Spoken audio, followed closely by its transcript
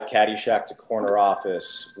Caddyshack to Corner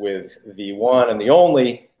Office with the one and the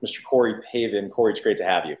only Mr. Corey Pavin. Corey, it's great to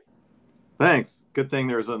have you. Thanks. Good thing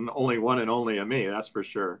there's an only one and only of me, that's for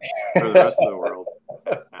sure, for the rest of the world.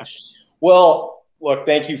 Well, look,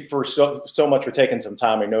 thank you for so much for taking some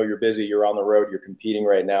time. I know you're busy, you're on the road, you're competing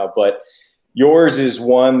right now, but yours is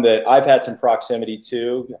one that I've had some proximity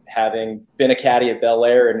to, having been a caddy at Bel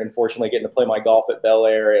Air and unfortunately getting to play my golf at Bel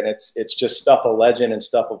Air. And it's just stuff of legend and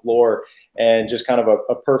stuff of lore, and just kind of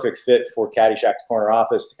a perfect fit for Caddyshack to Corner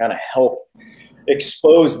Office to kind of help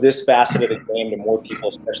expose this facet of the game to more people,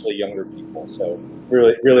 especially younger people. So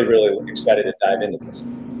really, really, really excited to dive into this.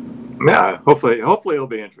 Yeah, hopefully it'll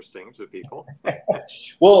be interesting to people.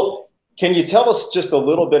 Well, can you tell us just a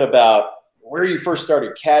little bit about where you first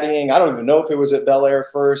started caddying? I don't even know if it was at Bel Air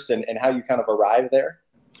first, and how you kind of arrived there.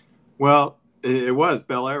 Well, it was.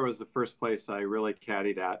 Bel Air was the first place I really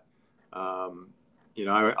caddied at.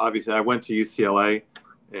 Obviously I went to UCLA,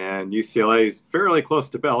 and UCLA is fairly close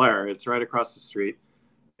to Bel Air. It's right across the street.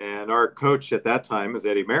 And our coach at that time was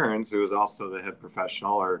Eddie Mehrens, who was also the head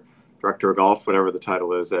professional or director of golf, whatever the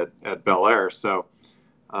title is at Bel Air. So,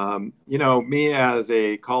 me as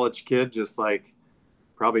a college kid, just like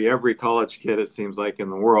probably every college kid, it seems like in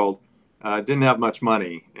the world, didn't have much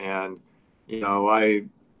money. And,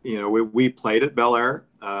 we played at Bel Air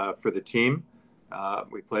for the team.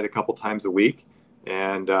 We played a couple times a week.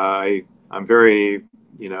 And I'm very,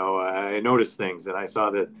 I noticed things, and I saw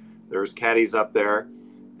that there was caddies up there,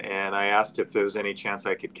 and I asked if there was any chance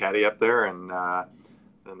I could caddy up there, and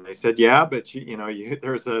they said, yeah, but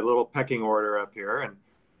there's a little pecking order up here, and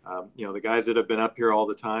the guys that have been up here all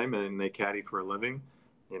the time and they caddy for a living,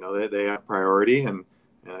 they have priority, and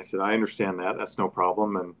I said, I understand that, that's no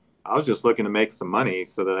problem, and I was just looking to make some money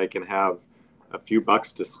so that I can have a few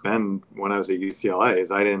bucks to spend when I was at UCLA.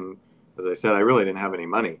 As I said, I really didn't have any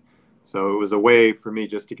money. So it was a way for me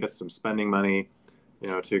just to get some spending money,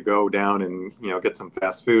 to go down and, get some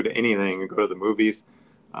fast food, anything, and go to the movies.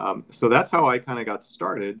 So that's how I kind of got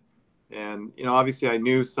started. And, obviously I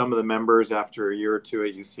knew some of the members after a year or two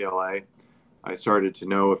at UCLA. I started to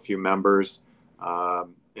know a few members,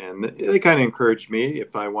 and they kind of encouraged me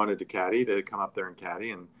if I wanted to caddy to come up there and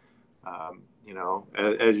caddy. And,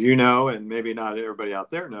 as you know, and maybe not everybody out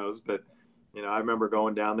there knows, but, I remember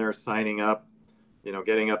going down there, signing up,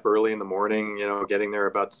 getting up early in the morning, getting there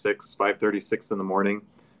about 5:36 in the morning,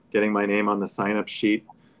 getting my name on the sign-up sheet,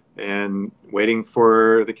 and waiting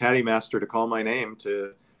for the caddy master to call my name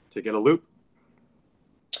to get a loop.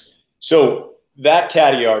 So that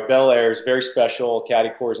caddy yard, Bel Air, is very special. Caddy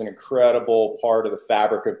Corps is an incredible part of the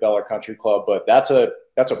fabric of Bel Air Country Club, but that's a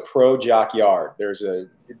pro jock yard. There's the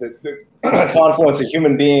confluence of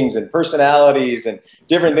human beings and personalities and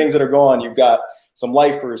different things that are going on. You've got some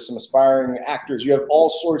lifers, some aspiring actors. You have all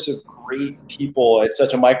sorts of great people. It's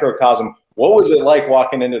such a microcosm. What was it like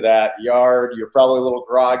walking into that yard? You're probably a little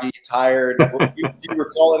groggy, tired. Do you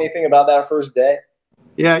recall anything about that first day?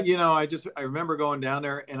 Yeah, I remember going down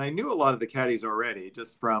there, and I knew a lot of the caddies already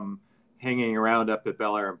just from hanging around up at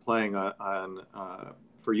Bel Air and playing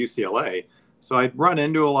for UCLA. So I'd run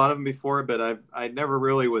into a lot of them before, but I never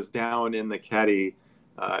really was down in the caddy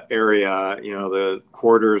area, the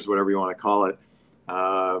quarters, whatever you want to call it.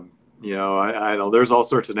 I know there's all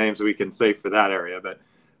sorts of names we can say for that area,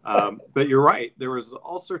 but you're right. There was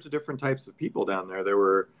all sorts of different types of people down there. There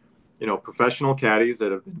were, professional caddies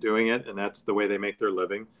that have been doing it, and that's the way they make their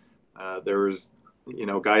living. There was,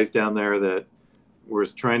 guys down there that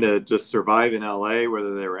was trying to just survive in LA,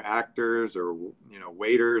 whether they were actors or,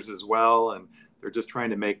 waiters as well. And they're just trying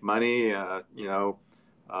to make money, and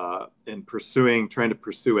trying to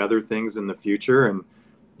pursue other things in the future. And,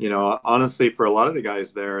 honestly, for a lot of the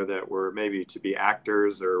guys there that were maybe to be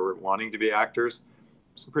actors or were wanting to be actors,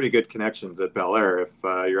 some pretty good connections at Bel Air if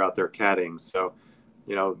you're out there caddying. So,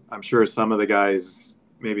 I'm sure some of the guys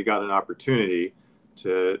maybe got an opportunity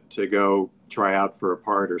to go try out for a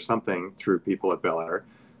part or something through people at Bel Air.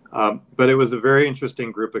 But it was a very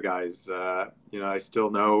interesting group of guys. I still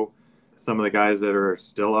know some of the guys that are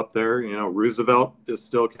still up there. Roosevelt is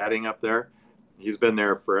still caddying up there. He's been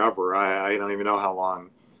there forever. I don't even know how long.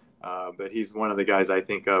 But he's one of the guys I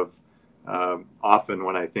think of often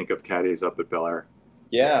when I think of caddies up at Bel Air.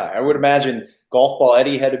 Yeah, I would imagine Golf Ball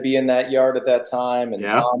Eddie had to be in that yard at that time, and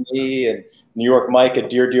Tommy and New York Mike, a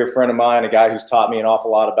dear friend of mine, a guy who's taught me an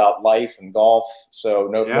awful lot about life and golf.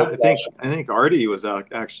 So I think Artie was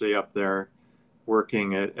actually up there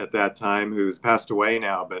working at that time, who's passed away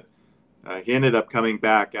now, but he ended up coming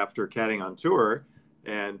back after caddying on tour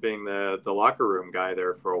and being the locker room guy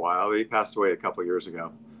there for a while. He passed away a couple years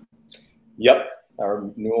ago. Yep, I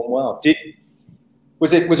knew him well.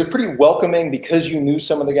 Was it pretty welcoming because you knew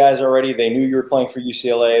some of the guys already? They knew you were playing for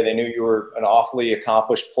UCLA. They knew you were an awfully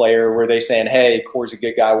accomplished player. Were they saying, "Hey, Corey's a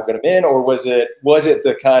good guy, we'll get him in," or was it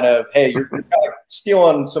the kind of, "Hey, you're kind of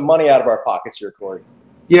stealing some money out of our pockets here, Corey"?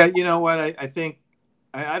 Yeah, you know what? I think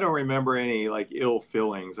I don't remember any like ill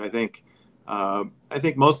feelings. I think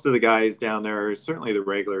most of the guys down there, certainly the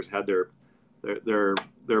regulars, had their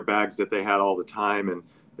bags that they had all the time, and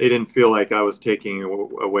they didn't feel like I was taking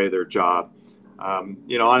away their job.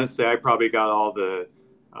 You know, honestly, I probably got all the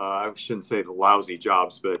I shouldn't say the lousy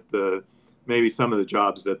jobs, but the maybe some of the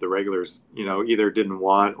jobs that the regulars, you know, either didn't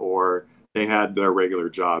want or they had their regular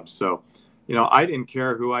jobs. So, you know, I didn't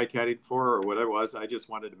care who I caddied for or what it was. I just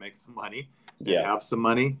wanted to make some money and Yeah, have some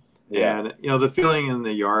money. yeah, And, you know, the feeling in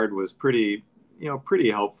the yard was pretty, you know, pretty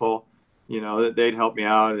helpful. You know, that they'd help me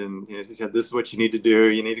out and, you know, they said, "This is what you need to do.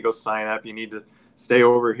 You need to go sign up. You need to stay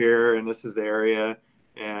over here. And this is the area."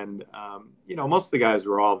 And, you know, most of the guys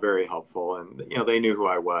were all very helpful and, you know, they knew who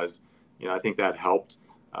I was. You know, I think that helped.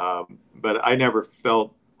 But I never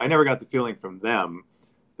got the feeling from them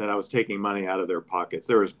that I was taking money out of their pockets.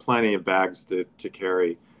 There was plenty of bags to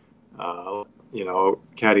carry. You know,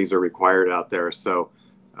 caddies are required out there. So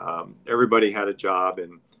everybody had a job,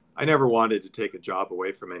 and I never wanted to take a job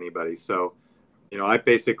away from anybody. So, you know, I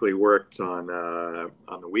basically worked on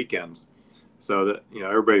the weekends, so that, you know,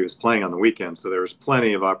 everybody was playing on the weekends. So there was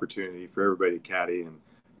plenty of opportunity for everybody to caddy, and,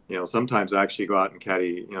 you know, sometimes I actually go out and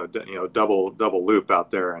caddy, you know, double loop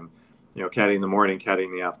out there, and, you know, caddy in the morning, caddy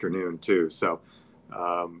in the afternoon too. So,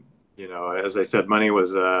 you know, as I said, money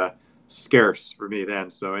was scarce for me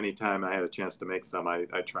then. So anytime I had a chance to make some, I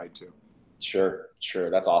tried to. sure, sure.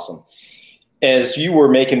 That's awesome. As you were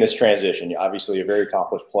making this transition, you're obviously a very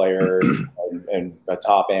accomplished player and a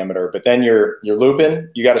top amateur, but then you're looping.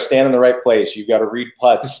 You got to stand in the right place. You got to read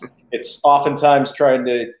putts. It's oftentimes trying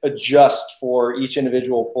to adjust for each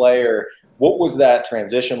individual player. What was that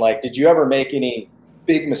transition like? Did you ever make any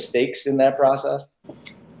big mistakes in that process?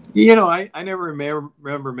 You know, I never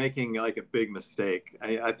remember making like a big mistake.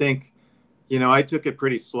 I think, you know, I took it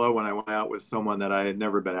pretty slow when I went out with someone that I had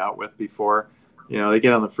never been out with before. You know, they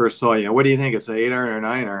get on the first hole, you know, "What do you think? It's an 8 iron or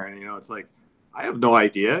 9 iron?" You know, it's like, I have no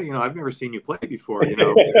idea. You know, I've never seen you play before. Give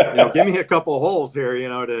me a couple of holes here, you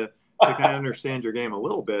know, to kind of understand your game a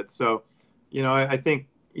little bit. So, you know, I think,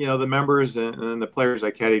 you know, the members and the players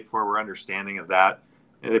I caddied for were understanding of that.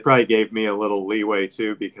 And they probably gave me a little leeway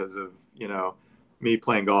too because of, you know, me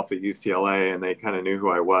playing golf at UCLA, and they kind of knew who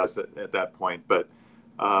I was at that point. But,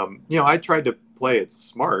 you know, I tried to play it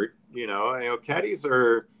smart. You know, caddies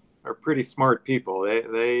are pretty smart people.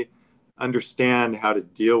 They understand how to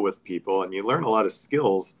deal with people, and you learn a lot of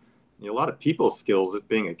skills, you know, a lot of people skills at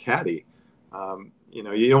being a caddy. You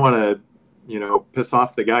know, you don't want to, you know, piss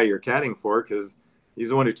off the guy you're caddying for because he's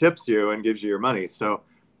the one who tips you and gives you your money. So,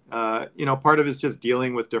 you know, part of it is just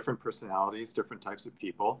dealing with different personalities, different types of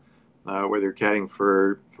people, whether you're caddying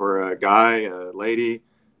for a guy, a lady,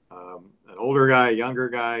 an older guy, a younger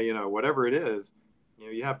guy, you know, whatever it is, you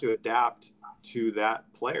know, you have to adapt to that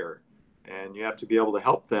player, and you have to be able to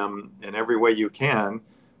help them in every way you can.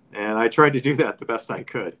 And I tried to do that the best I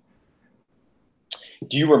could.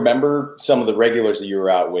 Do you remember some of the regulars that you were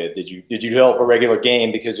out with? Did you help a regular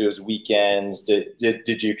game because it was weekends?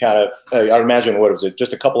 Did you kind of? I would imagine, what was it?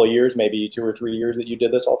 Just a couple of years, maybe 2 or 3 years that you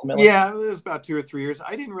did this ultimately. Yeah, it was about 2 or 3 years.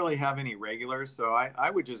 I didn't really have any regulars, so I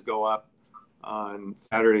would just go up on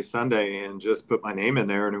Saturday, Sunday, and just put my name in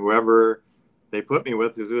there, and whoever they put me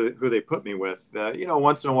with is who they put me with. You know,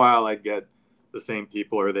 once in a while I'd get the same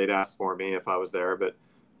people, or they'd ask for me if I was there, but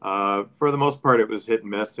for the most part it was hit and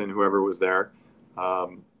miss, and whoever was there.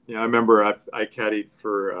 You know, I remember I caddied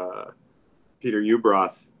for Peter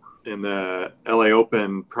Ubroth in the LA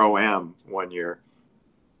Open Pro-Am one year.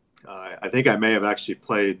 I think I may have actually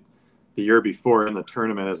played the year before in the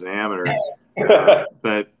tournament as an amateur,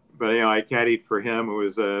 but you know, I caddied for him, who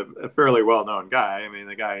was a fairly well-known guy. I mean,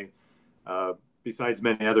 the guy, besides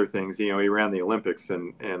many other things, you know, he ran the Olympics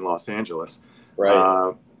in Los Angeles,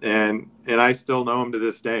 Right. and I still know him to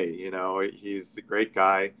this day. You know, he's a great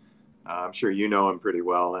guy. I'm sure you know him pretty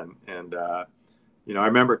well, and you know, I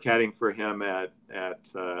remember caddying for him at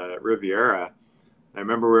Riviera. I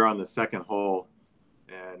remember we were on the second hole,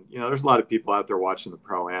 and you know, there's a lot of people out there watching the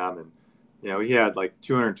Pro-Am, and you know, he had like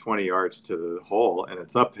 220 yards to the hole, and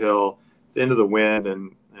it's uphill, it's into the wind,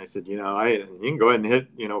 and I said, you know, you can go ahead and hit,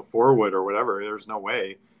 you know, forward or whatever. There's no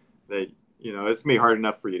way that, you know, it's gonna be hard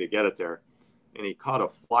enough for you to get it there. And he caught a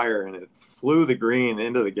flyer, and it flew the green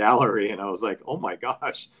into the gallery, and I was like, oh my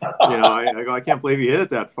gosh, you know, I go, I can't believe you hit it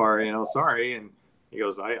that far, you know, sorry. And he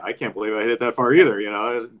goes, I can't believe I hit it that far either, you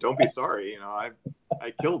know, don't be sorry, you know,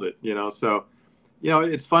 I killed it, you know. So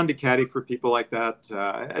it's fun to caddy for people like that.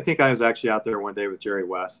 I think I was actually out there one day with Jerry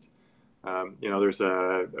West. There's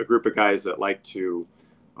a group of guys that like to,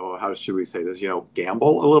 how should we say this?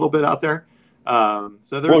 Gamble a little bit out there.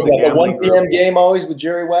 So there's a gambling 1 p.m. game always with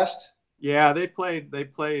Jerry West. Yeah, they played.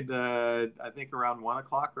 I think around 1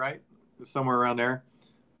 o'clock, right? Somewhere around there.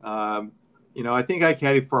 I think I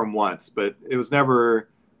caddied for them once, but it was never.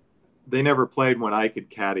 They never played when I could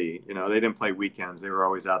caddy. They didn't play weekends. They were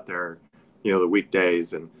always out there, the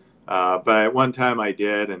weekdays. And but at one time I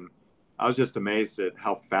did, and I was just amazed at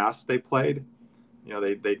how fast they played.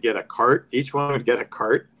 They'd get a cart. Each one would get a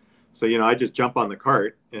cart. So I just jump on the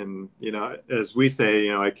cart, and as we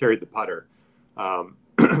say, I carried the putter,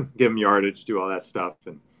 give them yardage, do all that stuff,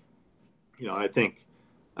 and I think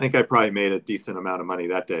I probably made a decent amount of money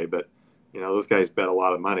that day. But those guys bet a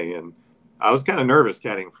lot of money, and I was kind of nervous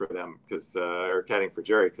caddying for them or caddying for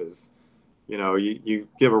Jerry because, you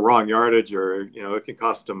give a wrong yardage or, it can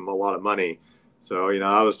cost them a lot of money. So,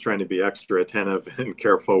 I was trying to be extra attentive and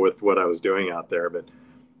careful with what I was doing out there. But,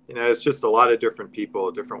 it's just a lot of different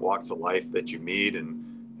people, different walks of life that you meet and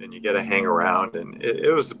you get to hang around. And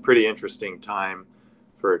it was a pretty interesting time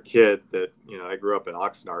for a kid that, I grew up in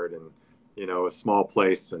Oxnard and, a small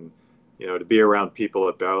place, and to be around people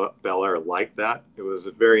at Bel Air like that, it was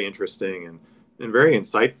very interesting and very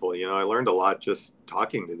insightful. I learned a lot just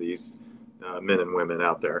talking to these men and women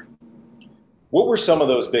out there. What were some of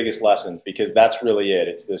those biggest lessons? Because that's really it.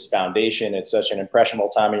 It's this foundation. It's such an impressionable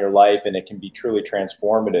time in your life, and it can be truly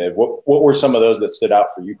transformative. What were some of those that stood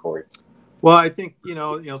out for you, Corey? Well, I think,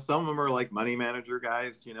 some of them are like money manager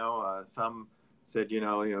guys, some said,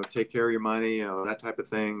 take care of your money, that type of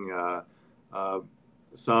thing.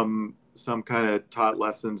 Some kind of taught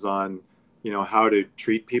lessons on, how to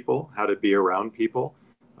treat people, how to be around people,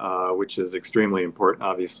 which is extremely important.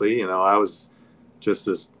 Obviously, I was just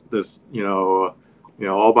this,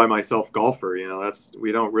 all by myself golfer.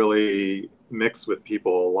 We don't really mix with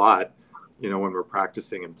people a lot, when we're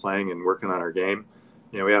practicing and playing and working on our game.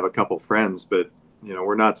 We have a couple friends, but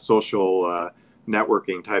we're not social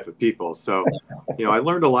networking type of people. So, I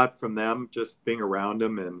learned a lot from them just being around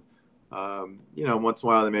them and. Once in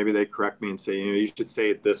a while, maybe they correct me and say, you should say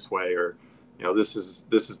it this way, or, this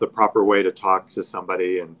is the proper way to talk to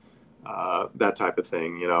somebody, and that type of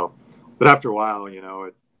thing, But after a while,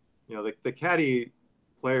 the caddy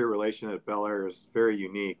player relation at Bel Air is very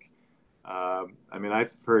unique.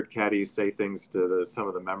 I've heard caddies say things to some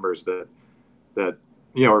of the members that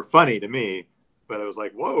are funny to me, but it was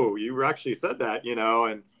like, whoa, you actually said that,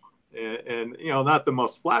 and not the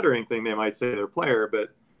most flattering thing they might say to their player, but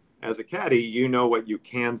as a caddy, what you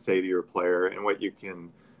can say to your player and what you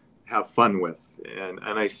can have fun with. And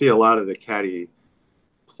I see a lot of the caddy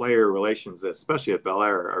player relations, especially at Bel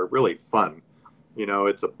Air, are really fun.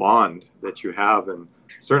 It's a bond that you have, and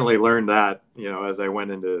certainly learned that, as I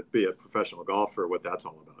went into be a professional golfer, what that's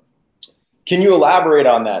all about. Can you elaborate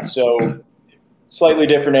on that? So slightly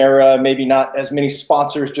different era, maybe not as many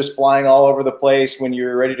sponsors just flying all over the place when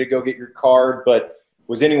you're ready to go get your card, but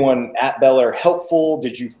was anyone at Bel Air helpful?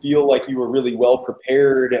 Did you feel like you were really well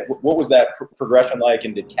prepared? What was that progression like?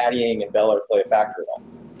 And did caddying and Bel Air play a factor at all?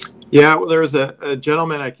 Yeah, well, there was a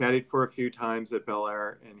gentleman I caddied for a few times at Bel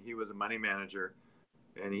Air, and he was a money manager,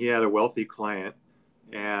 and he had a wealthy client,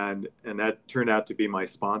 and that turned out to be my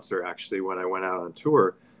sponsor actually when I went out on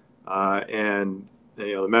tour.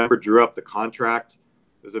 The member drew up the contract.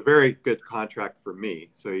 It was a very good contract for me,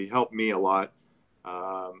 so he helped me a lot.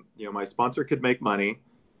 My sponsor could make money,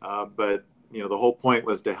 but the whole point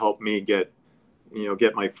was to help me get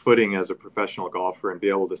my footing as a professional golfer and be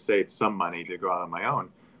able to save some money to go out on my own.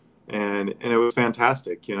 And it was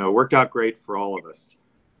fantastic. It worked out great for all of us.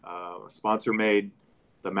 Sponsor made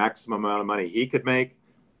the maximum amount of money he could make.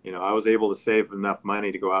 I was able to save enough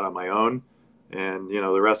money to go out on my own, and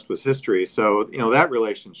the rest was history. So that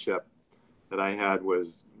relationship that I had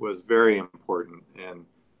was very important, and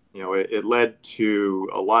it led to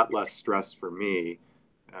a lot less stress for me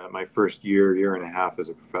my first year and a half as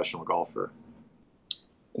a professional golfer.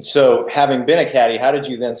 So, having been a caddy, how did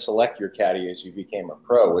you then select your caddy as you became a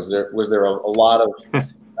pro? Was there a lot of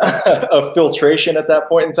of filtration at that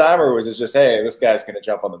point in time, or was it just, hey, this guy's going to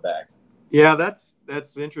jump on the bag? Yeah, that's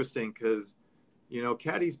interesting because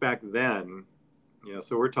caddies back then,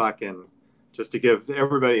 so we're talking, just to give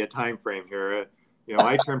everybody a time frame here.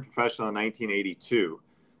 I turned professional in 1982,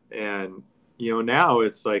 and now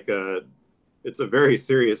it's like it's a very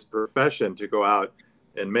serious profession to go out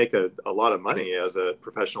and make a lot of money as a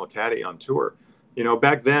professional caddy on tour.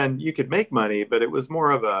 Back then you could make money, but it was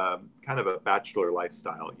more of a kind of a bachelor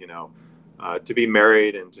lifestyle, to be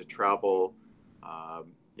married and to travel,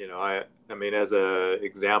 I mean, as a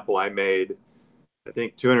example, I made, I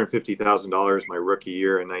think, $250,000 my rookie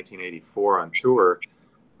year in 1984 on tour.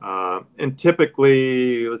 And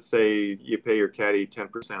typically, let's say you pay your caddy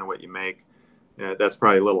 10% of what you make. That's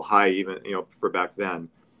probably a little high, even, for back then,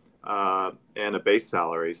 and a base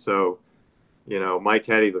salary. So, my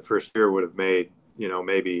caddy the first year would have made,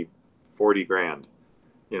 maybe 40 grand.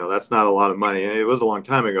 That's not a lot of money. It was a long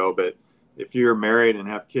time ago, but if you're married and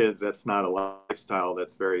have kids, that's not a lifestyle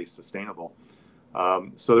that's very sustainable.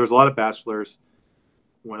 So there's a lot of bachelors.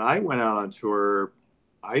 When I went out on tour,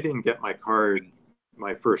 I didn't get my card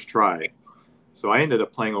my first try. So I ended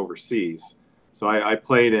up playing overseas. So I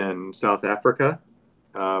played in South Africa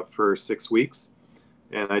for 6 weeks,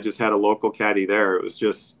 and I just had a local caddy there. It was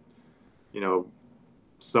just,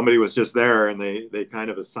 somebody was just there, and they kind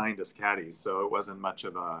of assigned us caddies. So it wasn't much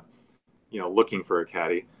of a, looking for a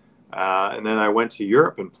caddy. And then I went to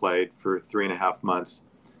Europe and played for 3.5 months.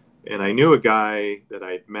 And I knew a guy that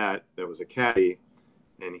I'd met that was a caddy,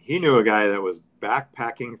 and he knew a guy that was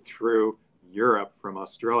backpacking through Europe from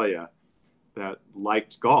Australia that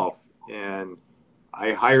liked golf. And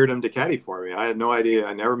I hired him to caddy for me. I had no idea.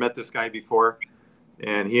 I never met this guy before.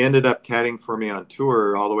 And he ended up caddying for me on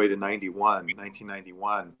tour all the way to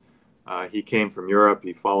 1991. He came from Europe.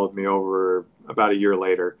 He followed me over about a year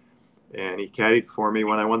later. And he caddied for me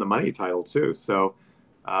when I won the money title too. So,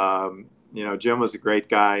 Jim was a great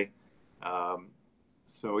guy.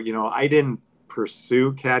 So, I didn't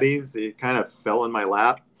pursue caddies. It kind of fell in my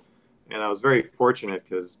lap. And I was very fortunate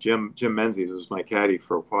because Jim Menzies was my caddy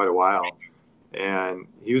for quite a while. And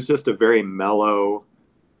he was just a very mellow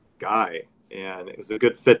guy. And it was a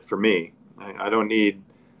good fit for me. I don't need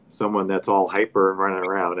someone that's all hyper and running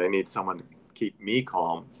around. I need someone to keep me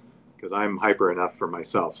calm because I'm hyper enough for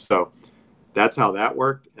myself. So that's how that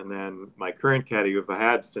worked. And then my current caddy, who I've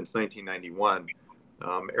had since 1991,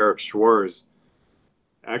 Eric Schwartz.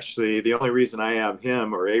 Actually, the only reason I have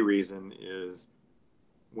him, or a reason, is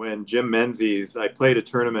when Jim Menzies, I played a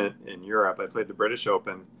tournament in Europe. I played the British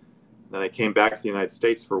Open. Then I came back to the United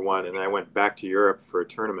States for one, and then I went back to Europe for a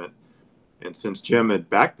tournament. And since Jim had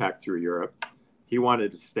backpacked through Europe, he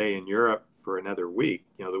wanted to stay in Europe for another week,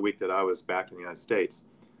 the week that I was back in the United States.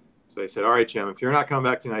 So I said, all right, Jim, if you're not coming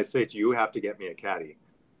back to the United States, you have to get me a caddy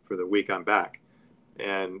for the week I'm back.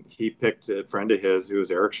 And he picked a friend of his, who was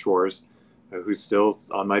Eric Schwartz, who's still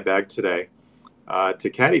on my bag today, to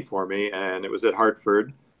caddy for me. And it was at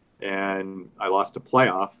Hartford, and I lost a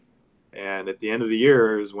playoff. And at the end of the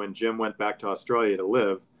year is when Jim went back to Australia to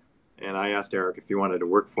live. And I asked Eric if he wanted to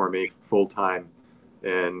work for me full time.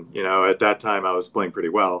 And, at that time I was playing pretty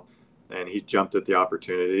well, and he jumped at the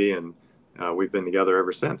opportunity, and we've been together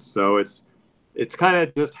ever since. So it's kind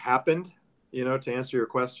of just happened, to answer your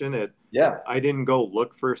question. I didn't go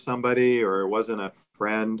look for somebody, or it wasn't a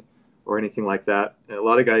friend or anything like that. And a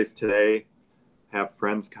lot of guys today have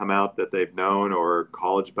friends come out that they've known, or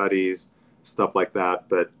college buddies, stuff like that.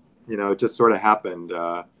 But, it just sort of happened.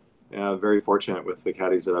 Very fortunate with the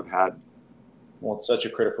caddies that I've had. Well, it's such a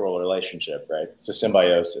critical relationship, right? It's a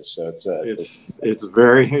symbiosis. So it's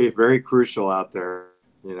very, very crucial out there.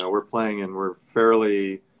 We're playing in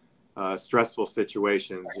fairly stressful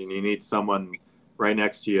situations, and you need someone right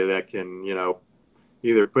next to you that can,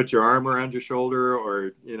 either put your arm around your shoulder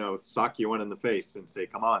or, sock you one in the face and say,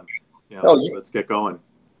 come on, let's get going.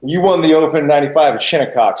 You won the Open '95 at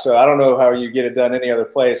Shinnecock, so I don't know how you get it done any other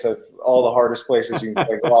place. Of all the hardest places you can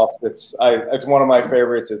play golf, it's one of my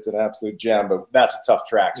favorites. It's an absolute gem, but that's a tough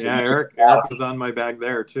track. So Eric was on my bag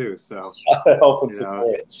there too. So helping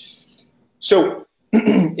support. So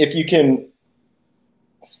if you can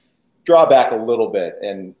draw back a little bit,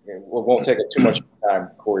 and we won't take up too much time,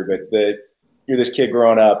 Corey, but you're this kid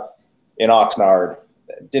growing up in Oxnard,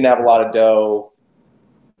 didn't have a lot of dough.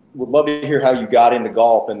 Would love to hear how you got into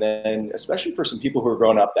golf, and then especially for some people who are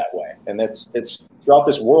growing up that way. And it's throughout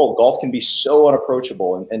this world, golf can be so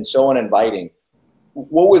unapproachable and so uninviting.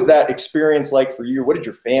 What was that experience like for you? What did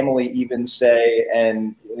your family even say?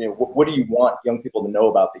 And what do you want young people to know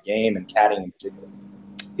about the game and caddying in particular?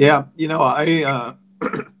 Yeah,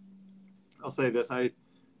 I'll say this.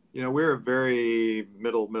 We're a very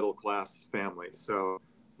middle class family. So,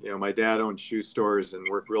 my dad owned shoe stores and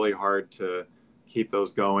worked really hard to keep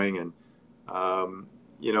those going. And,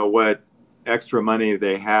 what extra money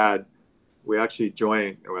they had, we actually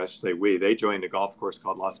joined, or I should say they joined a golf course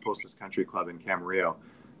called Las Posas Country Club in Camarillo,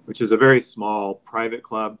 which is a very small private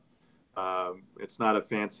club. It's not a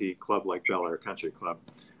fancy club like Bel Air Country Club.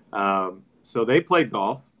 So they played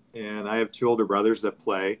golf, and I have two older brothers that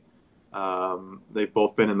play. They've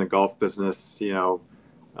both been in the golf business,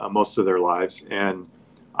 most of their lives. And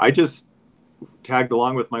I just tagged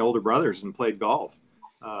along with my older brothers and played golf.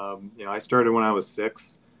 I started when I was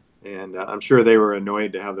 6, and I'm sure they were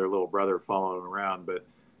annoyed to have their little brother following around, but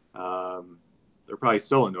they're probably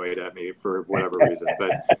still annoyed at me for whatever reason.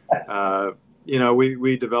 But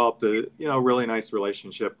we developed a really nice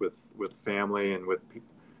relationship with family and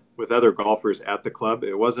with other golfers at the club.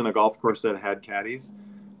 It wasn't a golf course that had caddies,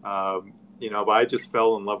 but I just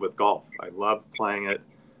fell in love with golf. I loved playing it.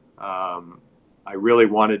 I really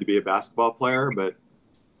wanted to be a basketball player, but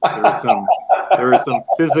there were some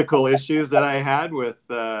physical issues that I had with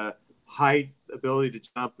height, ability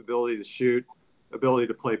to jump, ability to shoot, ability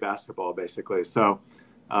to play basketball, basically. So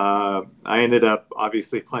I ended up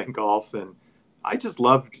obviously playing golf, and I just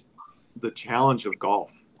loved the challenge of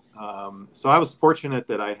golf. So I was fortunate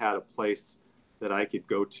that I had a place that I could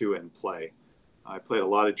go to and play. I played a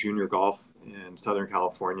lot of junior golf in Southern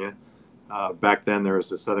California. Back then, there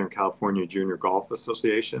was a Southern California Junior Golf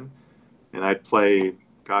Association, and I'd play,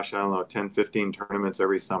 10, 15 tournaments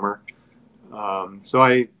every summer. So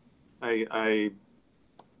I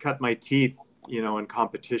cut my teeth, in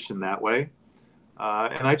competition that way.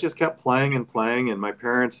 And I just kept playing and playing, and my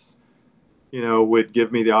parents, would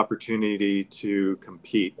give me the opportunity to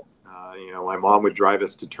compete. My mom would drive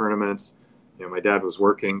us to tournaments. My dad was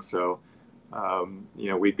working, so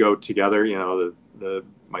we'd go together.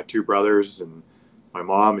 My 2 brothers and my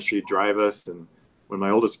mom, she'd drive us. And when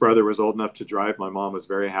my oldest brother was old enough to drive, my mom was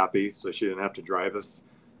very happy, so she didn't have to drive us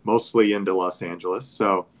mostly into Los Angeles.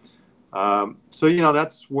 So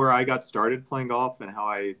that's where I got started playing golf and how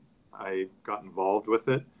I got involved with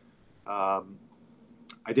it.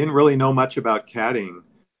 I didn't really know much about caddying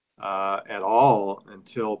at all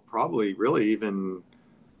until probably really even,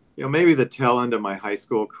 maybe the tail end of my high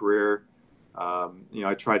school career.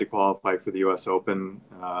 I tried to qualify for the U.S. Open,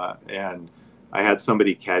 and I had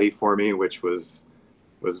somebody caddy for me, which was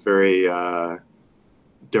very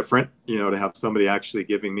different, to have somebody actually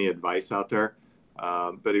giving me advice out there.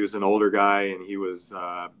 But he was an older guy, and he was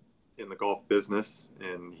in the golf business,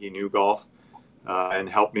 and he knew golf and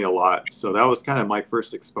helped me a lot. So that was kind of my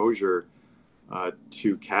first exposure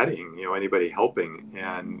to caddying, anybody helping.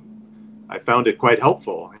 And I found it quite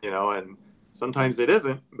helpful, and sometimes it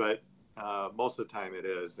isn't, but most of the time it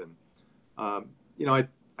is. And,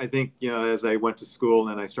 I think, as I went to school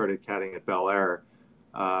and I started caddying at Bel Air,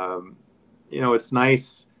 it's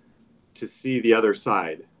nice to see the other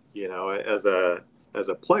side, as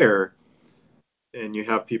a player, and you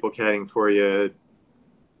have people caddying for you,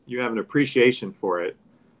 you have an appreciation for it.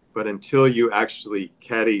 But until you actually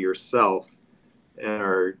caddy yourself and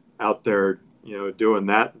are out there, doing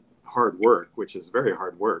that hard work, which is very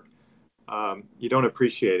hard work, you don't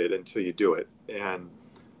appreciate it until you do it. And,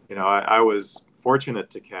 I was fortunate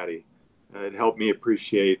to caddy. It helped me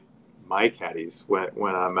appreciate my caddies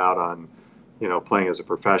when I'm out on, playing as a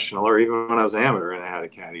professional, or even when I was an amateur and I had a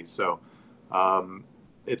caddy. So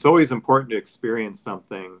it's always important to experience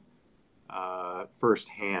something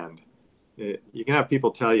firsthand. You can have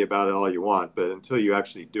people tell you about it all you want, but until you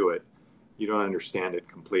actually do it, you don't understand it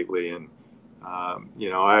completely. And,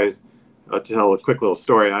 I'll tell a quick little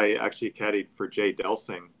story. I actually caddied for Jay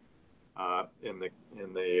Delsing in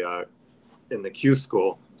the Q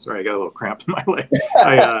school. Sorry, I got a little cramp in my leg.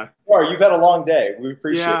 Sorry, you've had a long day. We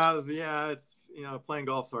appreciate it. Yeah, it's, playing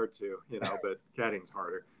golf's hard too, but caddying's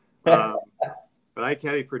harder. But I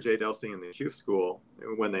caddied for Jay Delsing in the Q school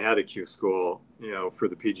when they had a Q school, for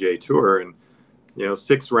the PGA Tour. And,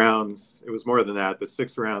 6 rounds, it was more than that, but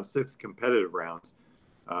 6 rounds, 6 competitive rounds.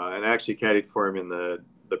 And I actually caddied for him in the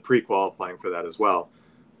pre-qualifying for that as well.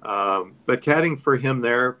 But caddying for him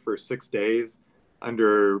there for 6 days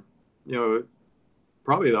under,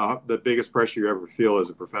 probably the biggest pressure you ever feel as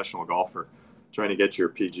a professional golfer, trying to get your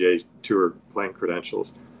PGA Tour playing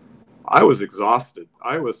credentials. I was exhausted.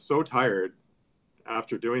 I was so tired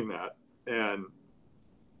after doing that. And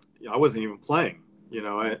I wasn't even playing,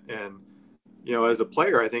 and as a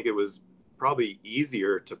player, I think it was probably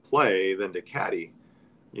easier to play than to caddy.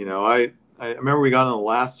 I remember we got on the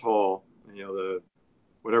last hole, the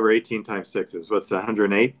whatever 18 times 6 is, what's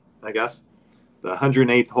 108, I guess, the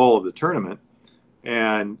 108th hole of the tournament.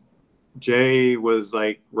 And Jay was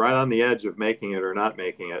like right on the edge of making it or not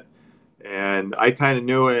making it. And I kind of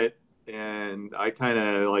knew it. And I kind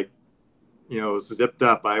of zipped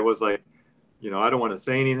up. I was like, I don't want to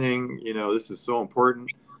say anything, this is so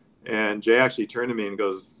important. And Jay actually turned to me and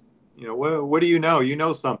goes, what do you know? You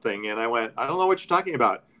know something. And I went, I don't know what you're talking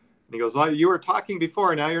about. And he goes, well, you were talking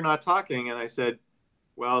before, now you're not talking. And I said,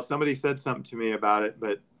 well, somebody said something to me about it,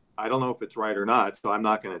 but I don't know if it's right or not. So I'm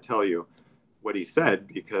not going to tell you what he said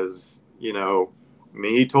because, he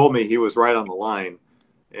told me he was right on the line.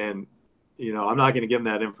 And, I'm not going to give him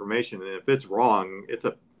that information. And if it's wrong, it's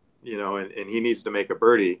a, and he needs to make a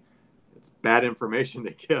birdie, it's bad information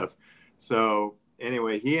to give. So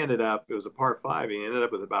anyway, it was a par 5. He ended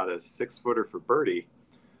up with about a 6-footer for birdie.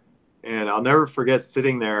 And I'll never forget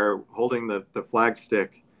sitting there holding the flag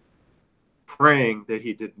stick, praying that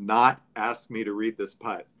he did not ask me to read this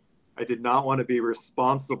putt. I did not want to be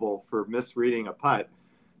responsible for misreading a putt.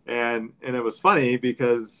 And it was funny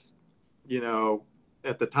because,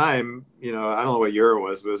 at the time, I don't know what year it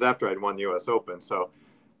was, but it was after I'd won the US Open. So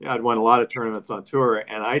I'd won a lot of tournaments on tour,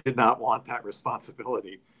 and I did not want that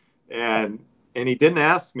responsibility. And he didn't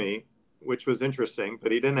ask me, which was interesting,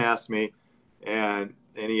 but he didn't ask me. And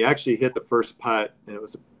he actually hit the first putt, and it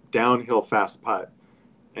was a downhill fast putt,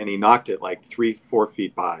 and he knocked it like 3-4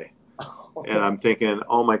 feet by. And I'm thinking,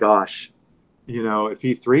 oh my gosh, if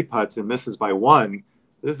he 3-putts and misses by 1,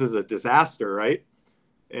 this is a disaster, right?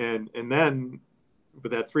 And then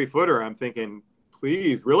with that 3-footer, I'm thinking,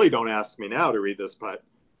 please, really don't ask me now to read this putt.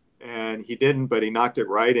 And he didn't, but he knocked it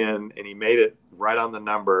right in, and he made it right on the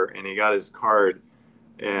number, and he got his card.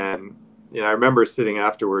 And I remember sitting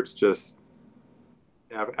afterwards, just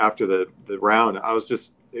after the round, I was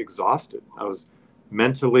just exhausted. I was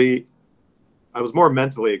more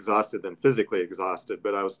mentally exhausted than physically exhausted,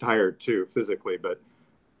 but I was tired too physically. But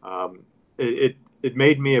it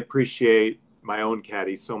made me appreciate my own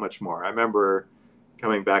caddy so much more. I remember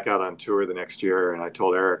coming back out on tour the next year, and I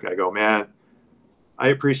told Eric, I go, man, I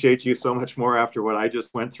appreciate you so much more after what I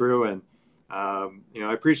just went through. And, I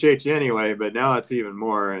appreciate you anyway, but now it's even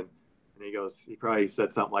more. And he probably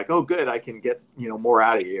said something like, oh, good, I can get, more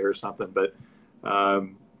out of you or something. But,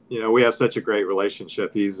 we have such a great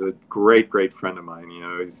relationship. He's a great, great friend of mine.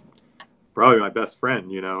 He's probably my best friend.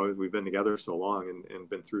 We've been together so long and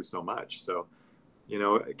been through so much. So,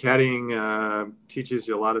 caddying teaches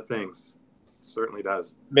you a lot of things. Certainly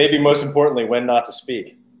does. Maybe most importantly, when not to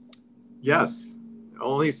speak. Yes.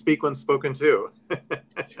 Only speak when spoken to.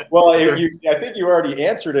 Well, I think you already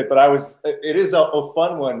answered it, but it is a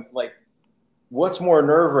fun one. Like, what's more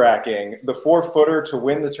nerve-wracking, the 4-footer to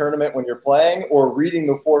win the tournament when you're playing, or reading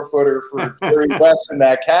the 4-footer for Jerry West in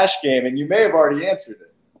that cash game? And you may have already answered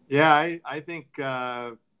it. Yeah, I think,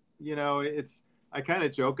 I kind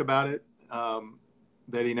of joke about it,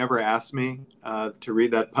 that he never asked me to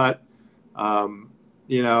read that putt.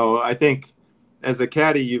 I think as a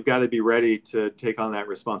caddy, you've got to be ready to take on that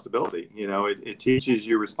responsibility. It teaches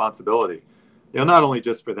you responsibility. Not only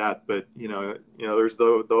just for that, but there's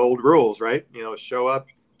the old rules, right? Show up,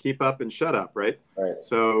 keep up, and shut up, right? Right.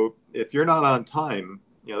 So if you're not on time,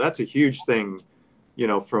 that's a huge thing,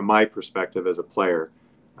 from my perspective as a player.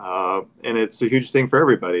 And it's a huge thing for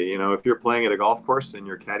everybody. If you're playing at a golf course and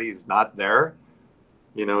your caddy's not there,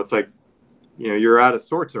 it's like, you're out of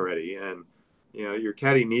sorts already. And, your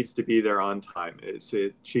caddy needs to be there on time. It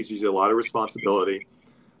teaches you a lot of responsibility.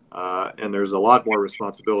 And there's a lot more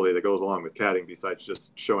responsibility that goes along with caddying besides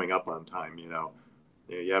just showing up on time.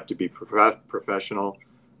 You have to be professional.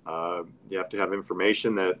 You have to have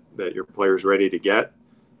information that your player's ready to get,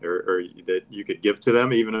 or that you could give to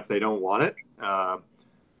them, even if they don't want it.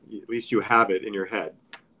 At least you have it in your head.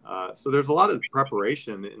 So there's a lot of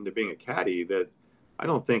preparation into being a caddy that I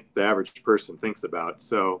don't think the average person thinks about.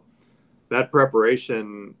 So that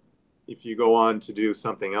preparation, if you go on to do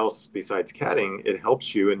something else besides caddying, it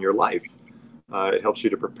helps you in your life. It helps you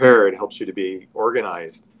to prepare. It helps you to be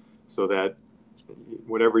organized so that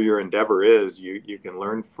whatever your endeavor is, you can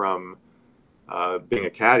learn from being a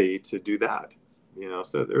caddy to do that.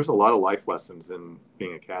 So there's a lot of life lessons in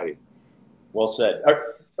being a caddy. Well said.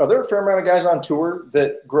 Are there a fair amount of guys on tour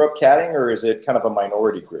that grew up caddying, or is it kind of a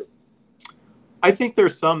minority group? I think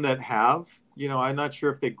there's some that have. I'm not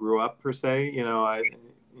sure if they grew up per se. We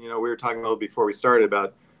were talking a little before we started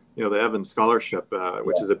about, the Evans Scholarship,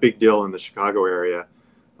 which is a big deal in the Chicago area.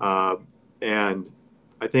 And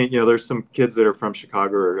I think, there's some kids that are from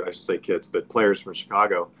Chicago, or I should say kids, but players from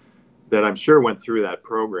Chicago that I'm sure went through that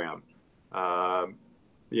program. Not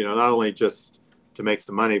only just to make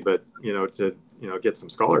some money, but, to, get some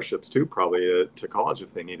scholarships too, probably to college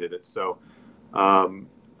if they needed it. So,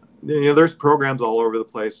 there's programs all over the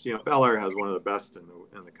place. Bel Air has one of the best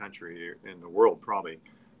in the country, in the world, probably,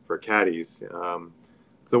 for caddies.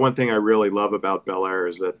 So one thing I really love about Bel Air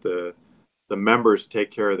is that the members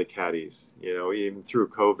take care of the caddies. Even through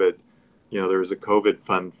COVID, there was a COVID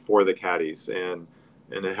fund for the caddies, and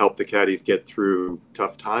it helped the caddies get through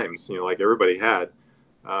tough times. Like everybody had,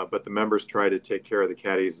 but the members try to take care of the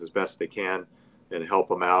caddies as best they can and help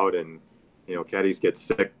them out. And caddies get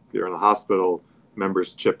sick, they're in the hospital,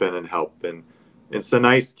 members chip in and help. And it's a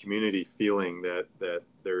nice community feeling that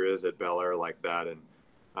there is at Bel Air like that. And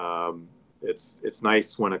it's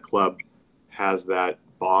nice when a club has that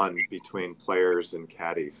bond between players and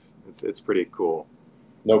caddies. It's pretty cool.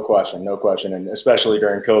 No question, no question. And especially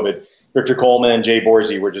during COVID, Victor Coleman and Jay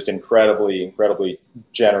Borsey were just incredibly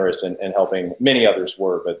generous and helping. Many others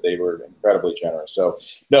were, but they were incredibly generous. So,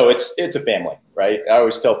 no, it's a family, right? I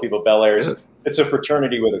always tell people Bel Air is it's a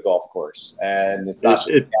fraternity with a golf course. And it's not just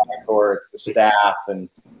the caddy corps, it's the staff and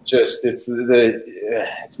just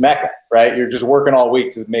it's Mecca, right? You're just working all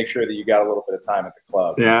week to make sure that you got a little bit of time at the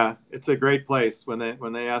club. Yeah, it's a great place. When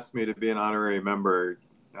they asked me to be an honorary member,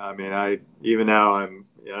 I mean, even now I don't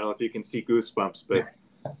know if you can see goosebumps, but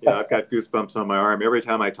I've got goosebumps on my arm every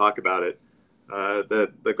time I talk about it.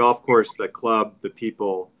 The golf course, the club, the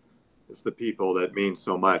people, it's the people that mean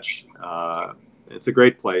so much. It's a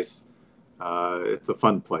great place. It's a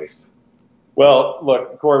fun place. Well,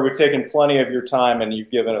 look, Corey, we've taken plenty of your time, and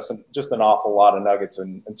you've given us just an awful lot of nuggets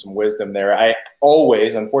and some wisdom there. I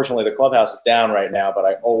always, unfortunately, the clubhouse is down right now, but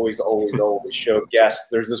I always show guests.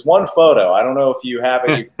 There's this one photo. I don't know if you have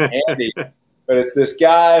it handy, but it's this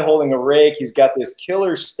guy holding a rake. He's got this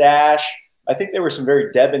killer stash. I think there were some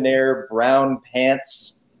very debonair brown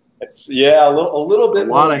pants. It's a little bit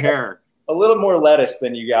a lot of hair, a little more lettuce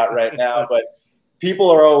than you got right now, but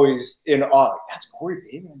people are always in awe. That's Corey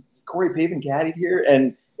Pavin. Corey Pavin caddied here,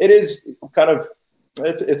 and it is kind of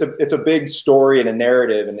it's a big story and a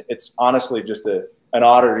narrative, and it's honestly just an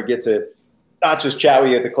honor to get to not just chat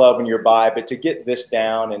with you at the club when you're by, but to get this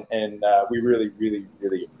down, and we really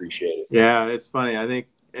appreciate it. Yeah, it's funny. I think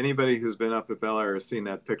anybody who's been up at Bel Air has seen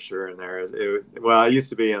that picture in there. I used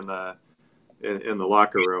to be in the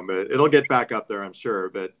locker room, but it'll get back up there, I'm sure.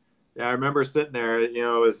 But yeah, I remember sitting there.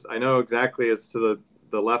 I know exactly it's to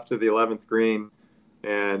the left of the 11th green.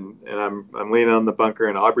 And I'm leaning on the bunker,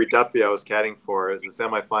 and Aubrey Duffy I was caddying for as the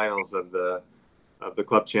semifinals of the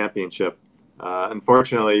club championship.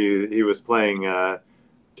 Unfortunately, he was playing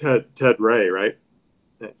Ted Ray, right?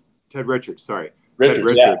 Ted Richards, sorry. Ted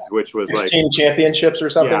Richards, which was 16 like championships or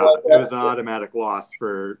something like that. It was an automatic loss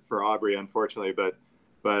for Aubrey, unfortunately. But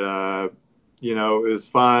it was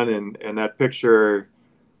fun, and that picture,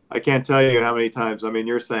 I can't tell you how many times. I mean,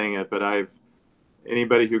 you're saying it, but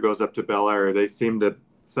anybody who goes up to Bel Air,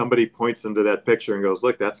 somebody points them to that picture and goes,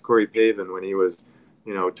 look, that's Corey Pavin when he was,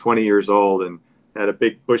 20 years old and had a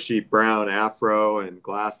big bushy brown afro and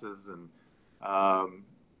glasses. And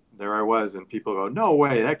there I was, and people go, no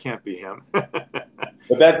way, that can't be him.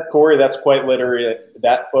 But Corey, that's quite literally,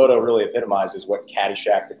 that photo really epitomizes what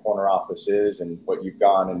Caddyshack, the corner office is, and what you've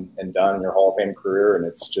gone and done in your Hall of Fame career. And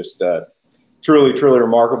it's just truly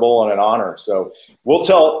remarkable and an honor. So we'll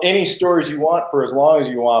tell any stories you want for as long as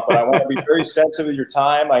you want, but I want to be very sensitive of your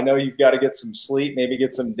time. I know you've got to get some sleep, maybe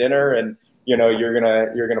get some dinner, and you're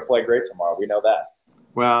gonna play great tomorrow. We know that.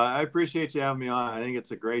 Well, I appreciate you having me on. I think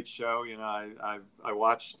it's a great show. I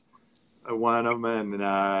watched one of them,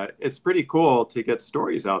 and it's pretty cool to get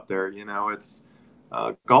stories out there. It's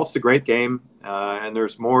golf's a great game, and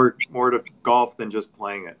there's more to golf than just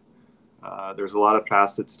playing it. There's a lot of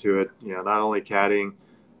facets to it, not only caddying,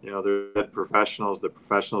 the professionals at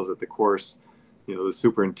the course, the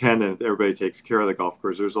superintendent, everybody takes care of the golf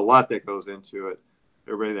course. There's a lot that goes into it,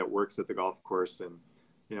 everybody that works at the golf course. And,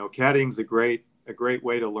 caddying's a great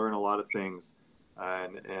way to learn a lot of things.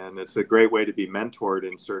 And it's a great way to be mentored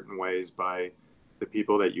in certain ways by the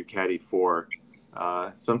people that you caddy for.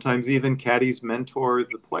 Sometimes even caddies mentor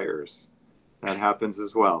the players. That happens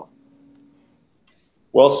as well.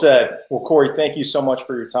 Well said. Well, Corey, thank you so much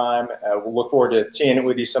for your time. We'll look forward to teeing it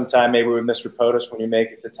with you sometime, maybe with Mr. POTUS when you make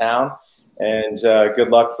it to town. And good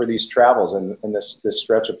luck for these travels and this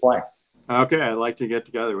stretch of playing. Okay, I'd like to get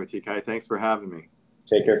together with you, Kai. Thanks for having me.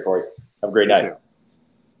 Take care, Corey. Have a great night. Too.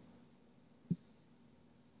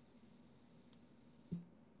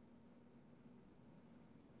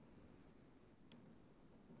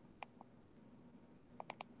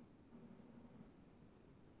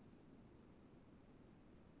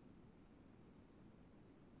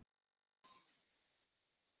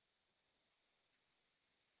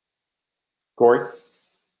 Corey?